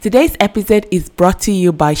Today's episode is brought to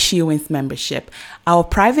you by SheWins Membership, our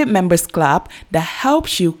private members club that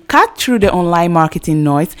helps you cut through the online marketing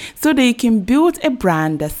noise so that you can build a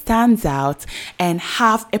brand that stands out and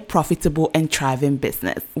have a profitable and thriving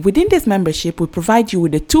business. Within this membership, we provide you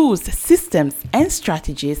with the tools, systems, and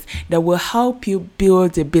strategies that will help you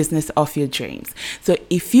build the business of your dreams. So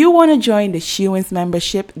if you want to join the SheWins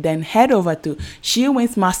membership, then head over to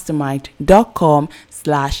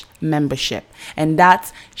shewinsmastermind.com/membership, and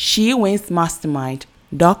that's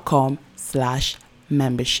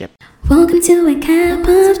shewinsmastermind.com/membership. Welcome to a cup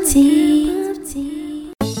of tea.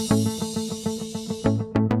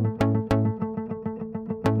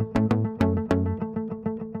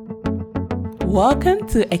 Welcome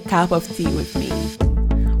to A Cup of Tea with me.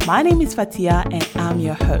 My name is Fatia and I'm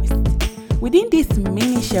your host. Within this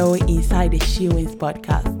mini show inside the SheWins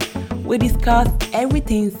podcast, we discuss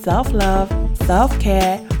everything self-love,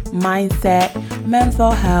 self-care, mindset,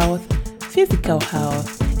 mental health, physical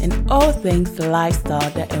health, and all things lifestyle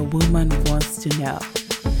that a woman wants to know.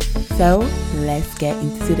 So let's get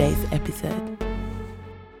into today's episode.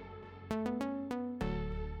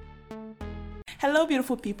 Hello,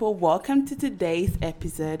 beautiful people. Welcome to today's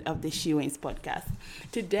episode of the SheWins podcast.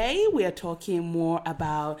 Today, we are talking more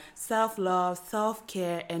about self-love,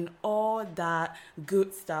 self-care, and all that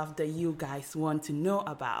good stuff that you guys want to know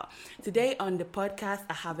about. Today on the podcast,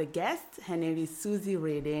 I have a guest. Her name is Susie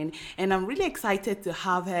Redden, and I'm really excited to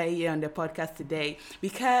have her here on the podcast today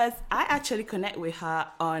because I actually connect with her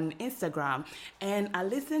on Instagram, and I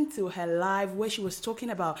listened to her live where she was talking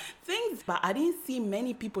about things, but I didn't see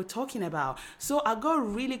many people talking about. So I got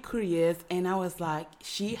really curious and I was like,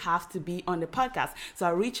 she has to be on the podcast. So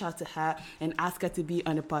I reached out to her and asked her to be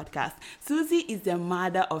on the podcast. Susie is the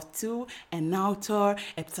mother of two, an author,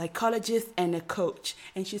 a psychologist, and a coach.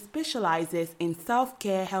 And she specializes in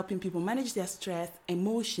self-care, helping people manage their stress,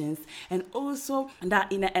 emotions, and also that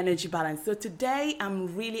inner energy balance. So today,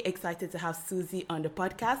 I'm really excited to have Susie on the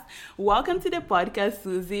podcast. Welcome to the podcast,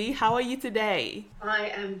 Susie. How are you today? I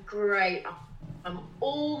am great. I'm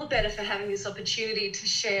all the better for having this opportunity to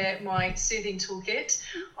share my soothing toolkit.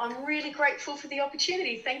 I'm really grateful for the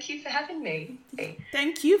opportunity. Thank you for having me.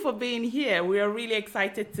 Thank you for being here. We are really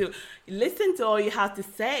excited to listen to all you have to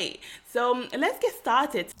say. So let's get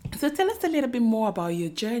started. So tell us a little bit more about your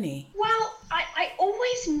journey. Well, I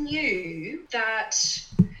always knew that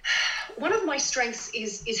one of my strengths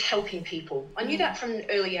is helping people. I knew that from an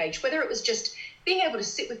early age, whether it was just being able to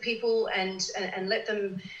sit with people and let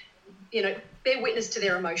them, bear witness to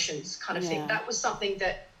their emotions kind of thing. That was something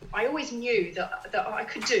that I always knew that I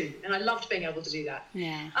could do, and I loved being able to do that.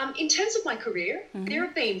 In terms of my career, there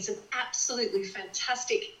have been some absolutely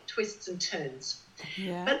fantastic twists and turns.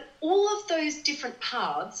 But all of those different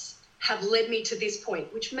paths have led me to this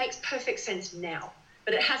point, which makes perfect sense now.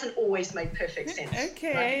 But it hasn't always made perfect sense.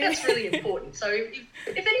 Okay. Right? That's really important. So if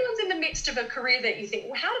anyone's in the midst of a career that you think,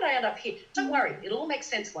 well, how did I end up here? Don't worry, it'll all make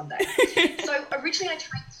sense one day. So originally I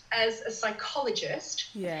trained as a psychologist.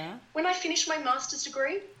 When I finished my master's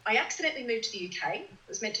degree, I accidentally moved to the UK. It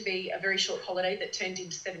was meant to be a very short holiday that turned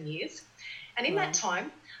into 7 years. And in that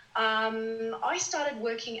time, I started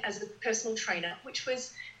working as a personal trainer, which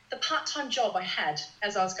was the part-time job I had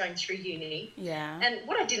as I was going through uni. And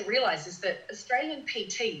what I didn't realise is that Australian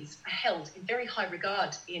PTs are held in very high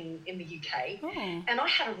regard in the UK. And I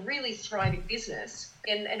had a really thriving business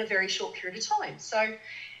in a very short period of time. So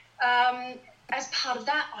as part of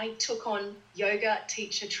that, I took on yoga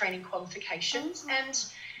teacher training qualifications. And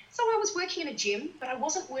so I was working in a gym, but I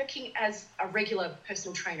wasn't working as a regular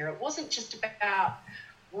personal trainer. It wasn't just about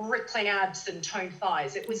rippling abs and toned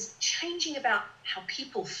thighs. It was changing about how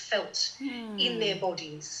people felt in their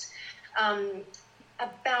bodies,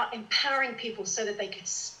 about empowering people so that they could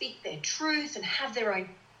speak their truth and have their own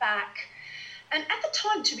back. And at the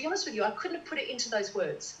time, to be honest with you, I couldn't have put it into those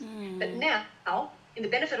words. But now, in the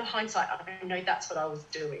benefit of hindsight, I know that's what I was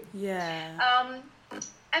doing. And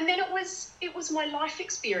then it was my life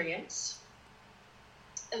experience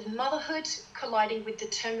of motherhood colliding with the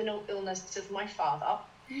terminal illness of my father.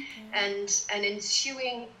 And an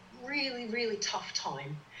ensuing really, really tough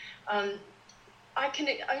time. I can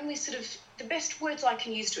only the best words I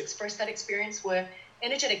can use to express that experience were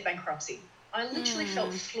energetic bankruptcy. I literally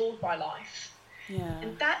felt floored by life.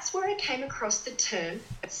 And that's where I came across the term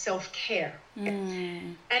self-care.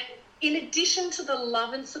 And in addition to the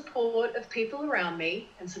love and support of people around me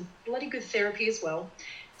and some bloody good therapy as well,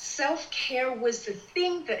 self-care was the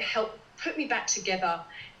thing that helped put me back together,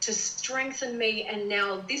 to strengthen me. And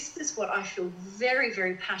now this is what I feel very,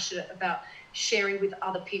 very passionate about sharing with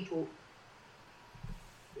other people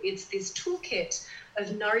It's this toolkit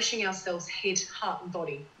of nourishing ourselves head, heart, and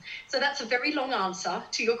body. So that's a very long answer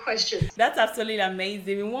to your question. That's absolutely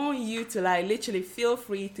amazing. We want you to literally feel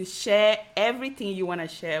free to share everything you want to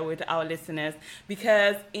share with our listeners,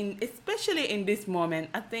 because especially in this moment,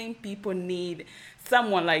 I think people need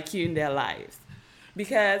someone like you in their lives.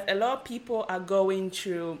 Because a lot of people are going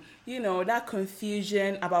through, that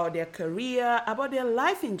confusion about their career, about their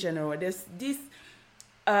life in general. There's this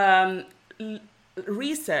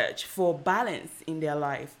research for balance in their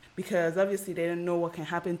life, because obviously they don't know what can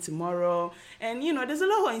happen tomorrow, and there's a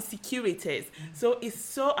lot of insecurities. So it's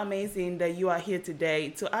so amazing that you are here today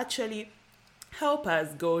to actually help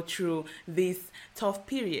us go through these tough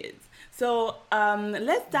periods. So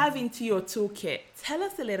let's dive into your toolkit. Tell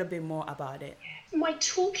us a little bit more about it. My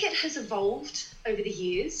toolkit has evolved over the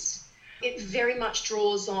years. It very much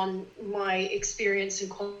draws on my experience and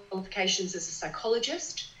qualifications as a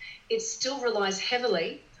psychologist. It still relies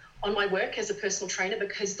heavily on my work as a personal trainer,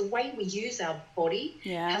 because the way we use our body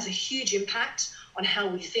has a huge impact on how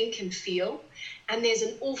we think and feel. And there's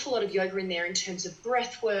an awful lot of yoga in there in terms of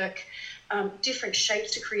breath work, different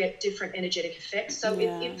shapes to create different energetic effects. So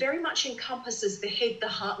it very much encompasses the head, the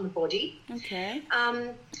heart, and the body. Okay.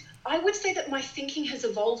 I would say that my thinking has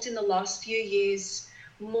evolved in the last few years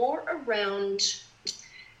more around,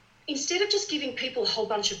 instead of just giving people a whole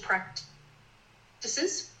bunch of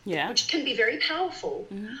practices, which can be very powerful,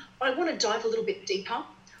 I want to dive a little bit deeper.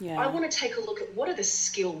 I want to take a look at what are the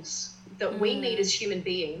skills that we need as human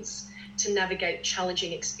beings to navigate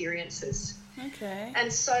challenging experiences. Okay.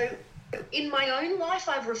 And so in my own life,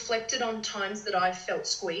 I've reflected on times that I've felt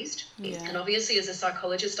squeezed. And obviously as a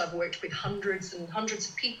psychologist, I've worked with hundreds and hundreds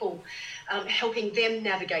of people, helping them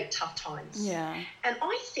navigate tough times. And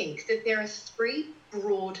I think that there are three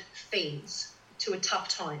broad themes to a tough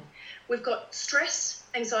time. We've got stress,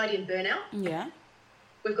 anxiety, and burnout.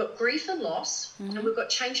 We've got grief and loss, and we've got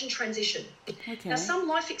change and transition. Now, some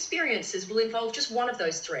life experiences will involve just one of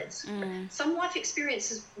those threads. Some life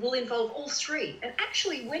experiences will involve all three. And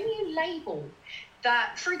actually, when you label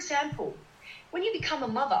that, for example, when you become a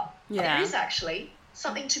mother, there is actually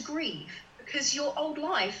something to grieve, because your old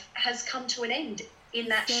life has come to an end in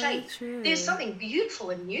that shape. True. There's something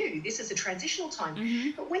beautiful and new. This is a transitional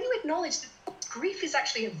time. But when you acknowledge that grief is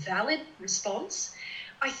actually a valid response,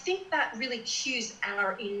 I think that really cues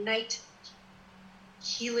our innate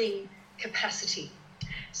healing capacity.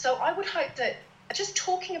 So I would hope that just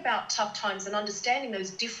talking about tough times and understanding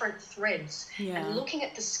those different threads and looking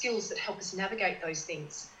at the skills that help us navigate those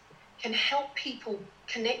things can help people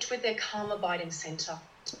connect with their calm abiding center.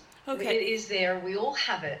 It is there. We all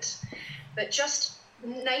have it. But just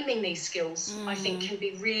naming these skills, I think, can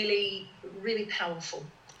be really, really powerful.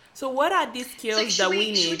 So what are these skills that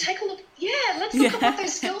we need? Should we take a look? Yeah, let's look at what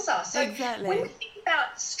those skills are. So exactly. When we think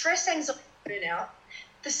about stress, anxiety, burnout,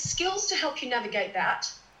 the skills to help you navigate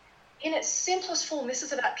that, in its simplest form, this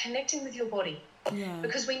is about connecting with your body.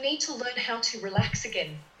 Because we need to learn how to relax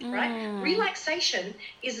again, right? Relaxation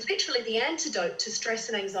is literally the antidote to stress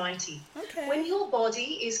and anxiety. When your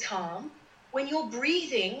body is calm, when your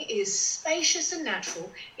breathing is spacious and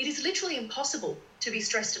natural, it is literally impossible to be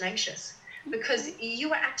stressed and anxious, because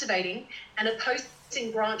you are activating an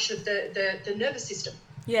opposing branch of the nervous system.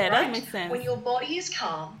 That makes sense. When your body is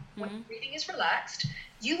calm, when your breathing is relaxed,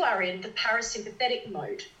 you are in the parasympathetic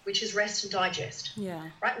mode, which is rest and digest.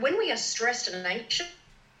 Right? When we are stressed and anxious,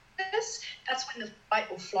 that's when the fight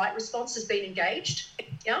or flight response has been engaged.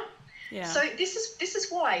 So this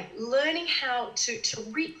is why learning how to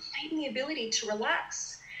reclaim the ability to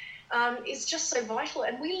relax is just so vital.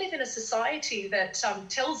 And we live in a society that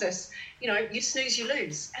tells us, you snooze, you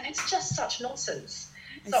lose. And it's just such nonsense.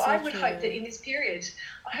 So I would hope that in this period,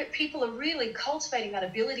 I hope people are really cultivating that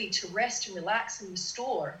ability to rest and relax and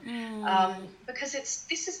restore, because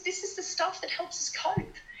this is the stuff that helps us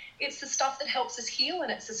cope. It's the stuff that helps us heal,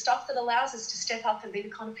 and it's the stuff that allows us to step up and be the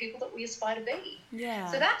kind of people that we aspire to be.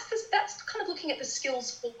 So that's kind of looking at the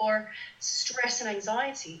skills for stress and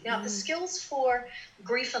anxiety. Now, the skills for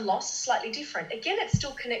grief and loss are slightly different. Again, it's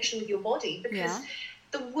still connection with your body, because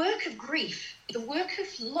the work of grief, the work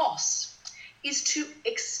of loss, is to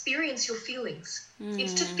experience your feelings.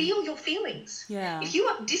 It's to feel your feelings. If you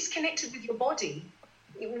are disconnected with your body,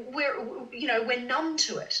 we're numb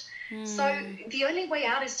to it. So the only way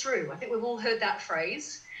out is through. I think we've all heard that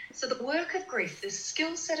phrase. So the work of grief, the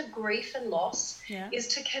skill set of grief and loss, is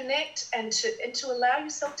to connect and to allow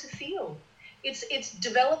yourself to feel. It's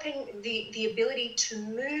developing the ability to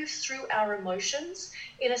move through our emotions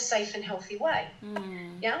in a safe and healthy way.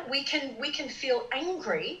 We can feel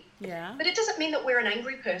angry, but it doesn't mean that we're an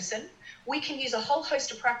angry person. we can use a whole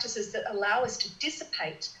host of practices that allow us to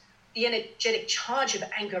dissipate the energetic charge of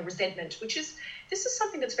anger, resentment, this is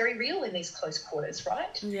something that's very real in these close quarters,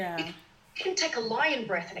 right? Yeah. You can take a lion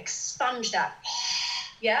breath and expunge that.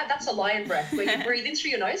 Yeah, that's a lion breath, where you breathe in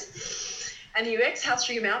through your nose and you exhale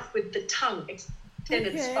through your mouth with the tongue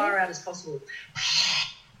extended as far out as possible.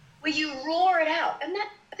 Where you roar it out, and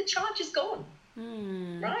the charge is gone,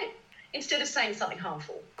 right? Instead of saying something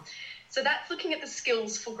harmful. So that's looking at the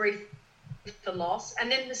skills for grief, for loss,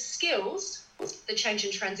 and then the skills, the change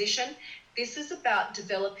and transition. This is about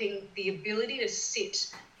developing the ability to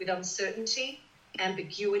sit with uncertainty,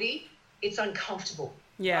 ambiguity. It's uncomfortable,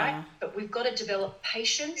 right? But we've got to develop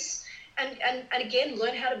patience and again,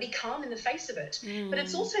 learn how to be calm in the face of it. But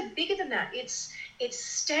it's also bigger than that. It's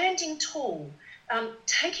standing tall,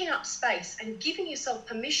 taking up space and giving yourself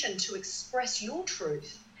permission to express your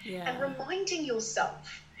truth and reminding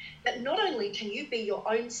yourself that not only can you be your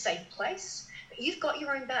own safe place, but you've got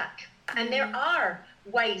your own back. And there are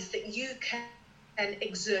ways that you can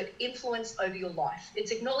exert influence over your life.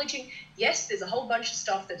 It's acknowledging, yes, there's a whole bunch of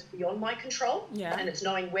stuff that's beyond my control, and it's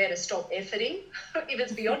knowing where to stop efforting. If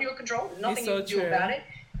it's beyond your control, there's nothing you can do about it.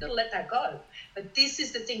 You've got to let that go. But this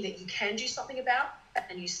is the thing that you can do something about,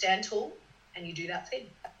 and you stand tall and you do that thing.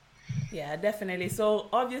 Yeah, definitely. So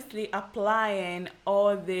obviously applying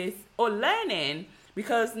all this or learning,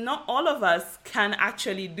 because not all of us can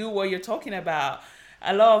actually do what you're talking about.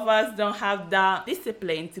 A lot of us don't have that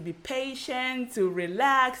discipline to be patient, to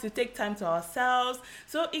relax, to take time to ourselves.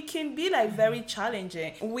 So it can be like very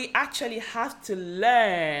challenging. We actually have to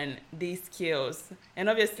learn these skills. And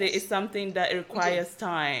obviously it's something that requires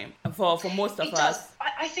time for most of us.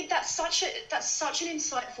 I think that's such an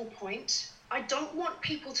insightful point. I don't want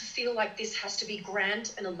people to feel like this has to be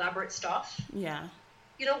grand and elaborate stuff. Yeah.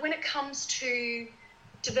 You know, when it comes to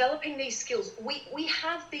developing these skills, we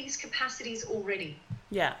have these capacities already.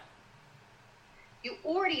 Yeah. You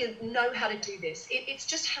already know how to do this. It's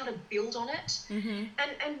just how to build on it.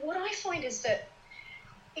 And what I find is that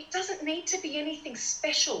it doesn't need to be anything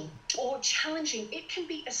special or challenging. It can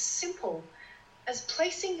be as simple as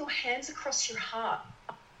placing your hands across your heart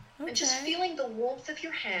and just feeling the warmth of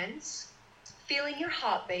your hands, feeling your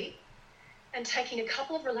heartbeat, and taking a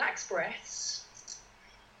couple of relaxed breaths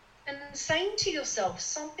and saying to yourself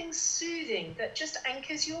something soothing that just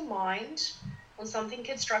anchors your mind on something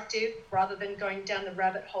constructive rather than going down the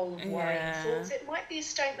rabbit hole of worrying thoughts. It might be a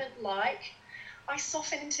statement like, I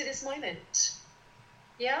soften into this moment.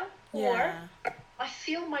 Yeah? Or I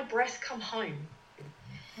feel my breath come home.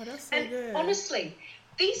 Oh, that's so good. Honestly,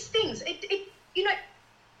 these things, you know,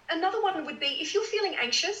 another one would be if you're feeling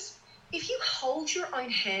anxious, if you hold your own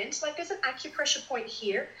hand, like there's an acupressure point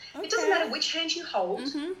here. It doesn't matter which hand you hold,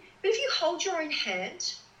 but if you hold your own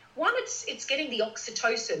hand, one, it's getting the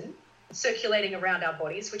oxytocin circulating around our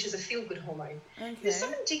bodies, which is a feel-good hormone. There's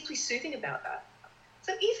something deeply soothing about that.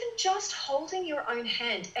 So even just holding your own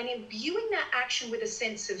hand and imbuing that action with a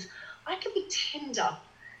sense of, I can be tender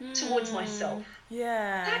towards myself.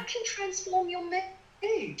 Yeah. That can transform your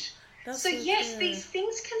mood. So yes, these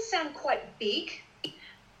things can sound quite big,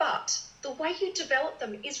 but the way you develop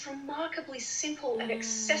them is remarkably simple and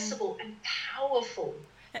accessible and powerful.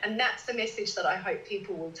 And that's the message that I hope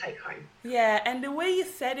people will take home. Yeah, and the way you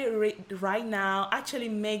said it right now actually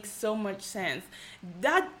makes so much sense.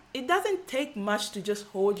 That it doesn't take much to just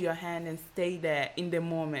hold your hand and stay there in the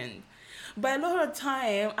moment. But a lot of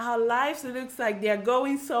time, our lives looks like they're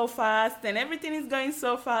going so fast and everything is going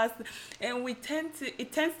so fast. And it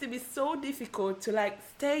tends to be so difficult to like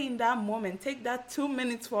stay in that moment, take that 2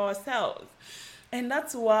 minutes for ourselves. And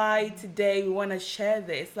that's why today we want to share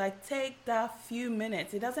this. Like, take that few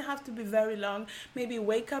minutes. It doesn't have to be very long. Maybe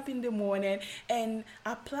wake up in the morning and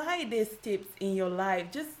apply these tips in your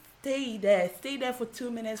life. Just stay there. Stay there for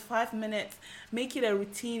 2 minutes, 5 minutes. Make it a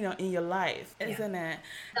routine in your life, isn't it?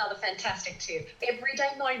 Another fantastic tip.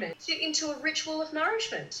 Everyday moment into a ritual of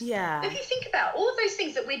nourishment. Yeah. If you think about all of those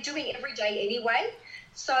things that we're doing every day anyway.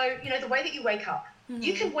 So, you know, the way that you wake up.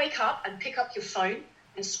 You can wake up and pick up your phone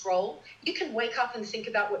and scroll. You can wake up and think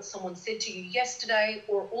about what someone said to you yesterday,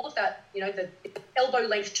 or all of that, you know, the elbow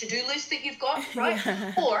length to-do list that you've got,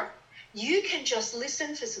 right? Or you can just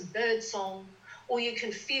listen for some bird song, or you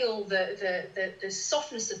can feel the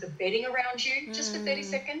softness of the bedding around you just for 30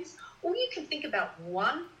 seconds, or you can think about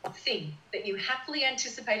one thing that you happily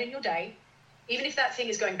anticipate in your day, even if that thing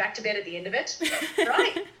is going back to bed at the end of it,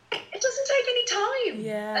 right? It doesn't take any time.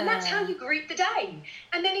 Yeah. And that's how you greet the day.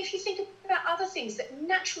 And then if you think about other things that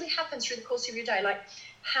naturally happen through the course of your day, like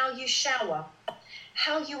how you shower,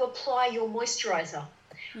 how you apply your moisturizer,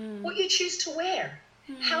 what you choose to wear,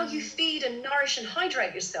 how you feed and nourish and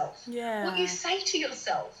hydrate yourself, what you say to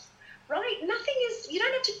yourself, right? You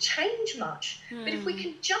don't have to change much. But if we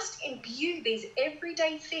can just imbue these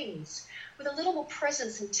everyday things with a little more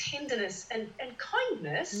presence and tenderness and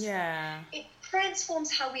kindness, it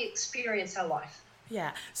transforms how we experience our life.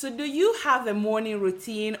 Yeah. So do you have a morning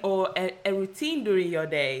routine or a routine during your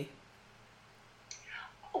day?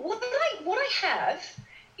 What I have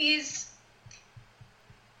is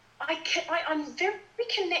I'm very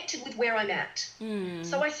connected with where I'm at.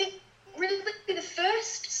 So I think really the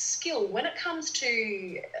first skill when it comes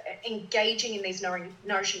to engaging in these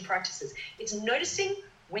nourishing practices, it's noticing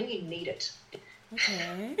when you need it.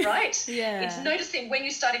 Okay. Right? Yeah. It's noticing when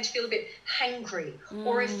you're starting to feel a bit hangry,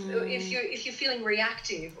 or if you're feeling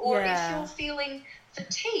reactive, or if you're feeling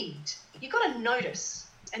fatigued. You've got to notice.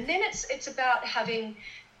 And then it's about having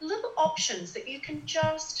little options that you can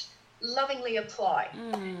just lovingly apply.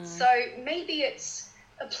 So maybe it's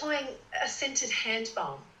applying a scented hand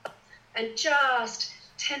balm and just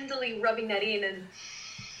tenderly rubbing that in and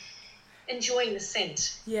enjoying the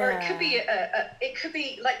scent. Or it could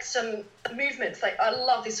be like some movements. Like, I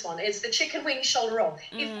love this one. It's the chicken wing shoulder roll.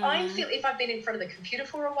 If I've been in front of the computer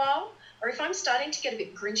for a while, or if I'm starting to get a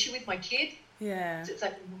bit grinchy with my kid, it's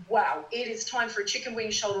like, wow, it is time for a chicken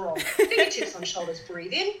wing shoulder roll. Big tips on shoulders.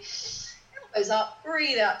 Breathe in, elbows up,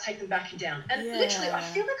 breathe out, take them back and down. And literally, I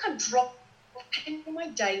feel like I'm dropping my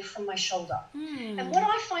day from my shoulder. And what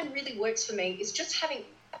I find really works for me is just having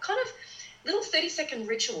kind of little 30-second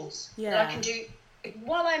rituals that I can do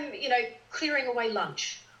while I'm, clearing away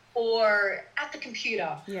lunch, or at the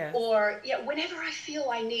computer, or whenever I feel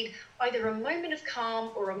I need either a moment of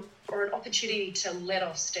calm or an opportunity to let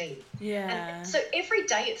off steam. And so every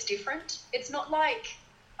day it's different. It's not like,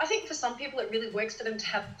 I think for some people it really works for them to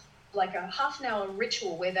have like a half an hour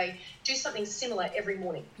ritual where they do something similar every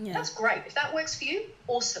morning. That's great. If that works for you,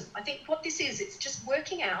 awesome. I think what this is, it's just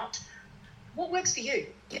working out what works for you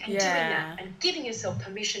and doing that and giving yourself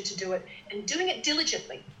permission to do it and doing it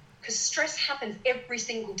diligently, because stress happens every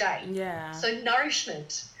single day. So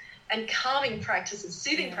nourishment and calming practices,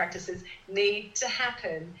 soothing practices need to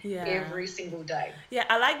happen every single day.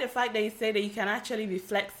 I like the fact that you say that you can actually be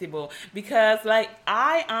flexible, because like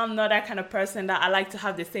I am not that kind of person that I like to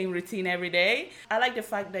have the same routine every day. I like the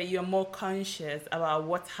fact that you're more conscious about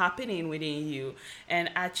what's happening within you and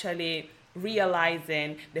actually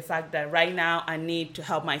realizing the fact that right now I need to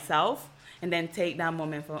help myself, and then take that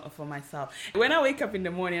moment for myself. When I wake up in the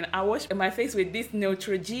morning, I wash my face with this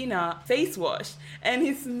Neutrogena face wash, and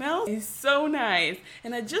it smells so nice.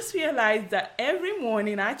 And I just realized that every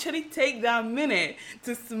morning I actually take that minute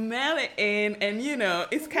to smell it in, and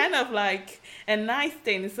it's kind of like a nice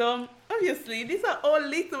thing. So obviously these are all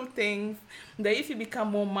little things that if you become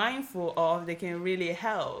more mindful of, they can really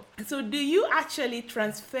help. So do you actually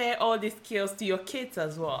transfer all these skills to your kids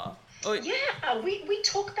as well? We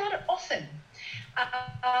talk about it often.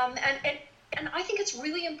 And I think it's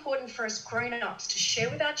really important for us grown-ups to share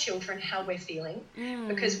with our children how we're feeling,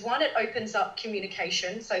 because one, it opens up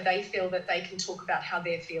communication so they feel that they can talk about how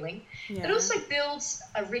they're feeling. It also builds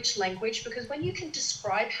a rich language, because when you can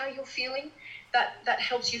describe how you're feeling, that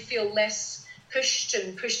helps you feel less pushed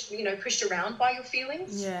around by your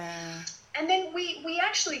feelings. And then we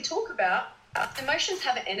actually talk about emotions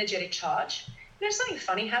have an energetic charge. If something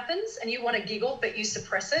funny happens and you want to giggle but you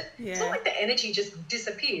suppress it, it's not like the energy just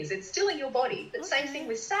disappears. It's still in your body. But same thing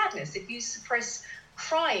with sadness. If you suppress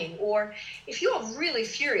crying, or if you are really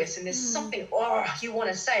furious and there's something you want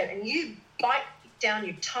to say it and you bite down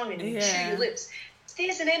your tongue and you chew your lips,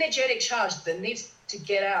 there's an energetic charge that needs to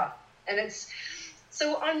get out. And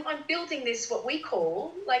so I'm building this, what we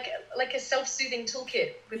call like a self-soothing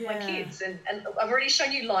toolkit with my kids, and I've already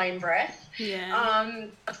shown you lion breath.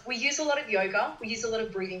 We use a lot of yoga, we use a lot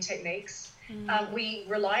of breathing techniques, we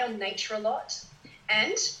rely on nature a lot,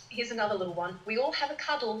 and here's another little one: we all have a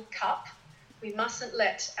cuddle cup. We mustn't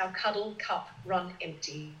let our cuddle cup run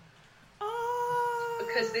empty.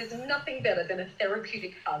 Because there's nothing better than a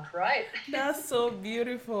therapeutic hug, right? That's so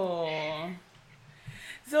beautiful.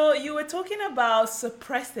 So you were talking about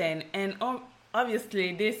suppressing, and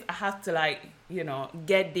obviously this, I have to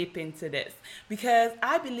get deep into this, because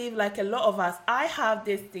I believe like a lot of us, I have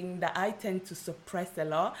this thing that I tend to suppress a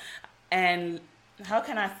lot. And how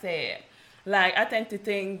can I say it? Like I tend to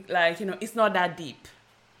think it's not that deep,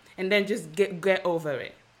 and then just get over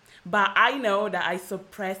it. But I know that I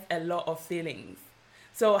suppress a lot of feelings.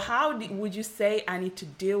 So how would you say I need to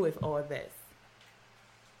deal with all this?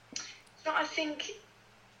 No, I think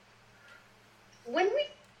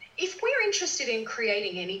if we're interested in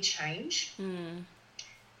creating any change,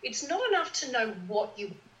 it's not enough to know what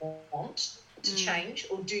you want to change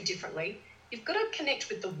or do differently, you've got to connect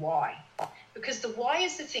with the why, because the why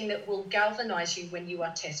is the thing that will galvanize you when you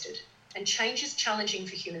are tested. And change is challenging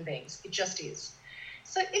for human beings. It just is.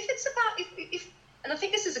 So if it's about, if and I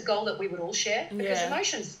think this is a goal that we would all share, because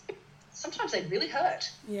emotions, sometimes they really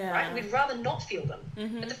hurt, right? We'd rather not feel them.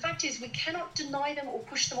 But the fact is, we cannot deny them or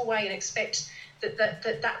push them away and expect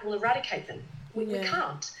that will eradicate them. We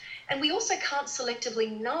can't. And we also can't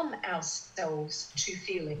selectively numb ourselves to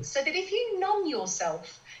feelings. So that if you numb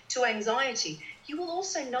yourself to anxiety, you will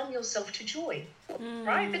also numb yourself to joy,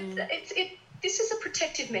 right? But this is a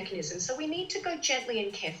protective mechanism, so we need to go gently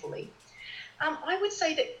and carefully. I would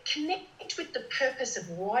say that connect with the purpose of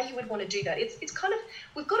why you would want to do that. It's kind of,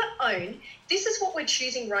 we've got to own, this is what we're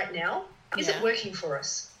choosing right now. Is it working for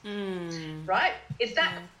us? Right? It's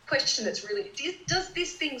that question that's really, does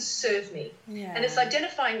this thing serve me? And it's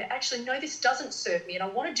identifying that actually, no, this doesn't serve me, and I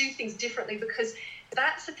want to do things differently, because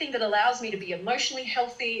that's the thing that allows me to be emotionally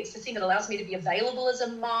healthy. It's the thing that allows me to be available as a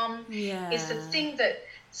mum. It's the thing that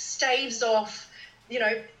staves off,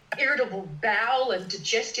 irritable bowel and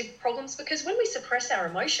digestive problems, because when we suppress our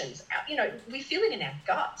emotions, we feel it in our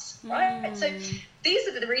guts, right? So these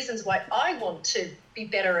are the reasons why I want to be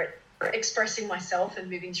better at expressing myself and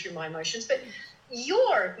moving through my emotions. But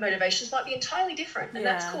your motivations might be entirely different, and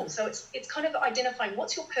that's cool. So it's kind of identifying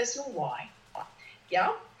what's your personal why.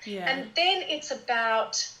 And then it's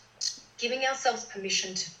about giving ourselves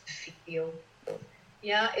permission to feel.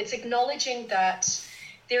 It's acknowledging that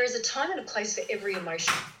there is a time and a place for every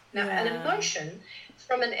emotion. Now, an emotion,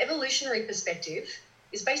 from an evolutionary perspective,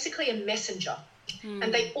 is basically a messenger,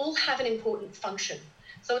 and they all have an important function.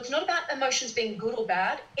 So it's not about emotions being good or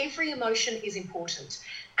bad. Every emotion is important.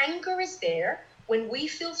 Anger is there when we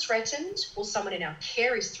feel threatened or someone in our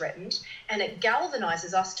care is threatened, and it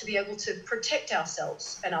galvanizes us to be able to protect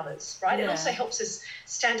ourselves and others, right? It also helps us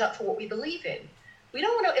stand up for what we believe in. We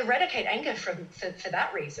don't want to eradicate anger for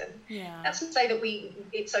that reason. That's not to say that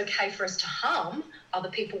it's okay for us to harm other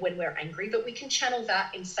people when we're angry, but we can channel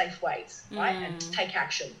that in safe ways, right? And take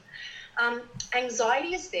action.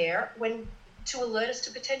 Anxiety is there to alert us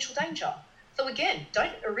to potential danger. So again,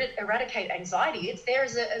 don't eradicate anxiety. It's there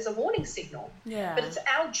as a warning signal. But it's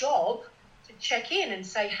our job to check in and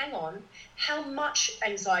say, hang on, how much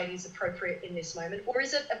anxiety is appropriate in this moment, or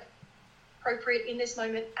is it appropriate in this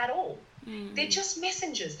moment at all? They're just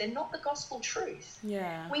messengers. They're not the gospel truth.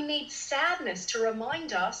 We need sadness to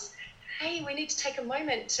remind us, hey, we need to take a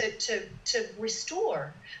moment to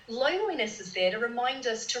restore. Loneliness is there to remind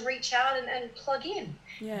us to reach out and plug in.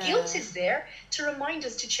 Guilt is there to remind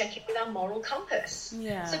us to check in with our moral compass.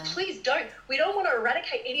 So please we don't want to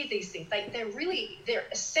eradicate any of these things. They're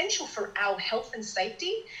essential for our health and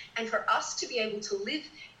safety, and for us to be able to live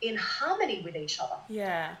in harmony with each other.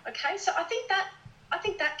 Okay, so I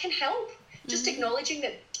think that can help. Just acknowledging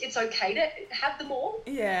that it's okay to have them all.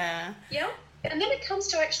 And then it comes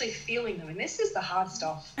to actually feeling them, and this is the hard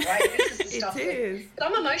stuff, right? This is the stuff.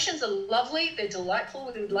 Some emotions are lovely, they're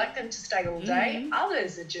delightful, we would like them to stay all day.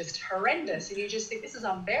 Others are just horrendous, and you just think this is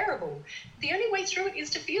unbearable. The only way through it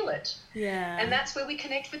is to feel it. And that's where we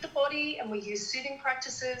connect with the body, and we use soothing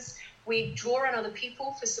practices. We draw on other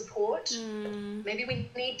people for support. Maybe we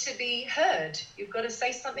need to be heard. You've got to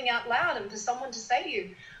say something out loud, and for someone to say to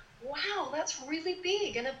you, wow, that's really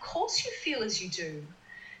big, and of course you feel as you do.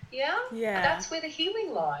 That's where the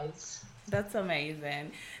healing lies. That's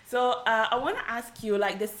amazing. So I want to ask you,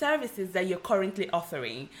 like, the services that you're currently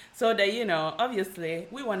offering, so that, obviously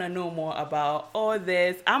we want to know more about all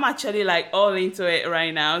this. I'm actually all into it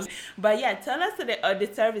right now. But tell us the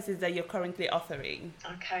services that you're currently offering.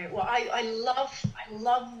 Okay. Well, I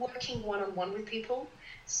love working one-on-one with people.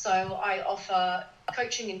 So I offer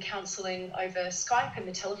coaching and counselling over Skype and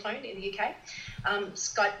the telephone in the UK,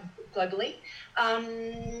 Skype globally.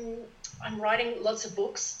 I'm writing lots of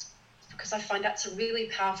books because I find that's a really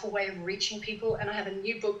powerful way of reaching people. And I have a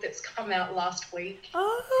new book that's come out last week.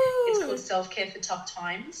 It's called Self-Care for Tough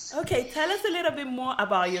Times. Okay, tell us a little bit more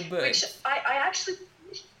about your book. Which I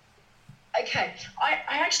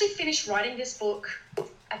actually finished writing this book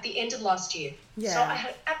at the end of last year. So I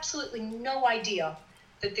had absolutely no idea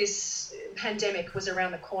that this pandemic was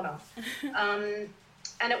around the corner.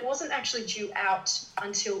 And it wasn't actually due out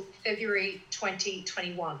until February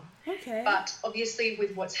 2021. Okay. But obviously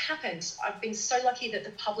with what's happened, I've been so lucky that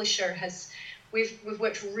the publisher we've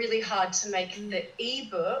worked really hard to make the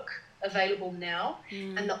ebook available now,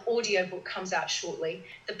 and the audiobook comes out shortly.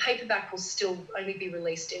 The paperback will still only be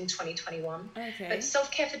released in 2021. Okay. But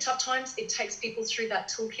Self-Care for Tough Times, it takes people through that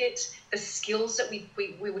toolkit, the skills that we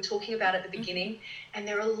were talking about at the beginning, and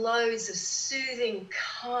there are loads of soothing,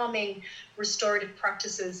 calming, restorative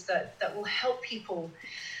practices that will help people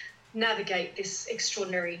navigate this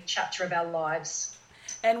extraordinary chapter of our lives.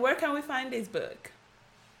 And where can we find this book?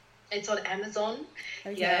 It's on Amazon.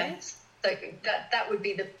 Okay. Yeah. So that would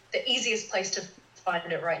be the easiest place to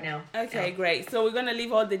find it right now. Okay, great. So we're going to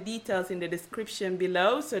leave all the details in the description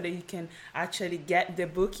below so that you can actually get the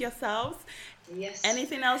book yourselves. Yes.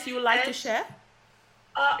 Anything else you would like to share?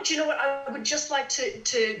 Do you know what? I would just like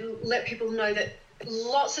to let people know that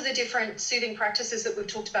lots of the different soothing practices that we've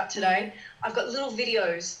talked about today, I've got little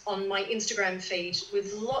videos on my Instagram feed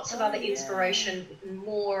with lots of other inspiration,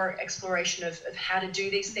 more exploration of how to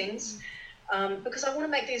do these things, because I want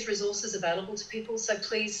to make these resources available to people. So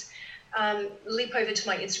please leap over to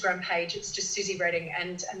my Instagram page. It's just Susie Redding,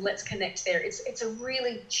 and let's connect there. It's a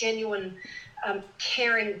really genuine,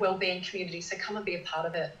 caring wellbeing community. So come and be a part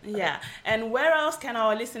of it. Yeah. And where else can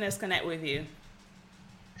our listeners connect with you?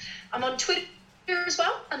 I'm on Twitter as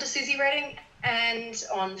well, under Susie Redding, and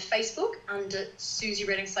on Facebook under Susie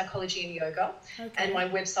Redding Psychology and Yoga. Okay. And my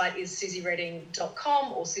website is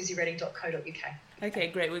susieredding.com or susieredding.co.uk. Okay,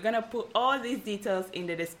 great. We're going to put all these details in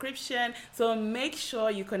the description. So make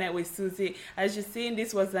sure you connect with Susie. As you've seen,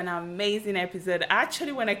 this was an amazing episode. I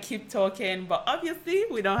actually want to keep talking, but obviously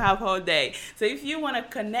we don't have all day. So if you want to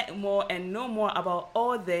connect more and know more about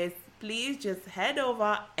all this, please just head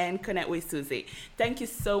over and connect with Susie. Thank you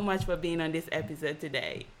so much for being on this episode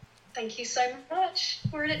today. Thank you so much.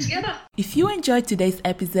 We're in it together. If you enjoyed today's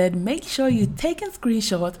episode, make sure you take a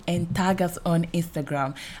screenshot and tag us on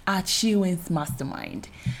Instagram at SheWins Mastermind.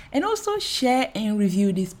 And also share and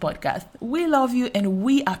review this podcast. We love you and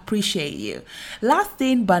we appreciate you. Last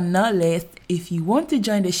thing but not least, if you want to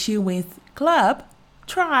join the SheWins Club,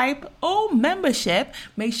 tribe or membership,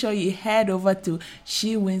 make sure you head over to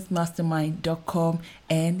shewinsmastermind.com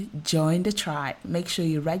and join the tribe. Make sure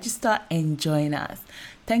you register and join us.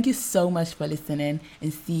 Thank you so much for listening,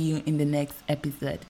 and see you in the next episode.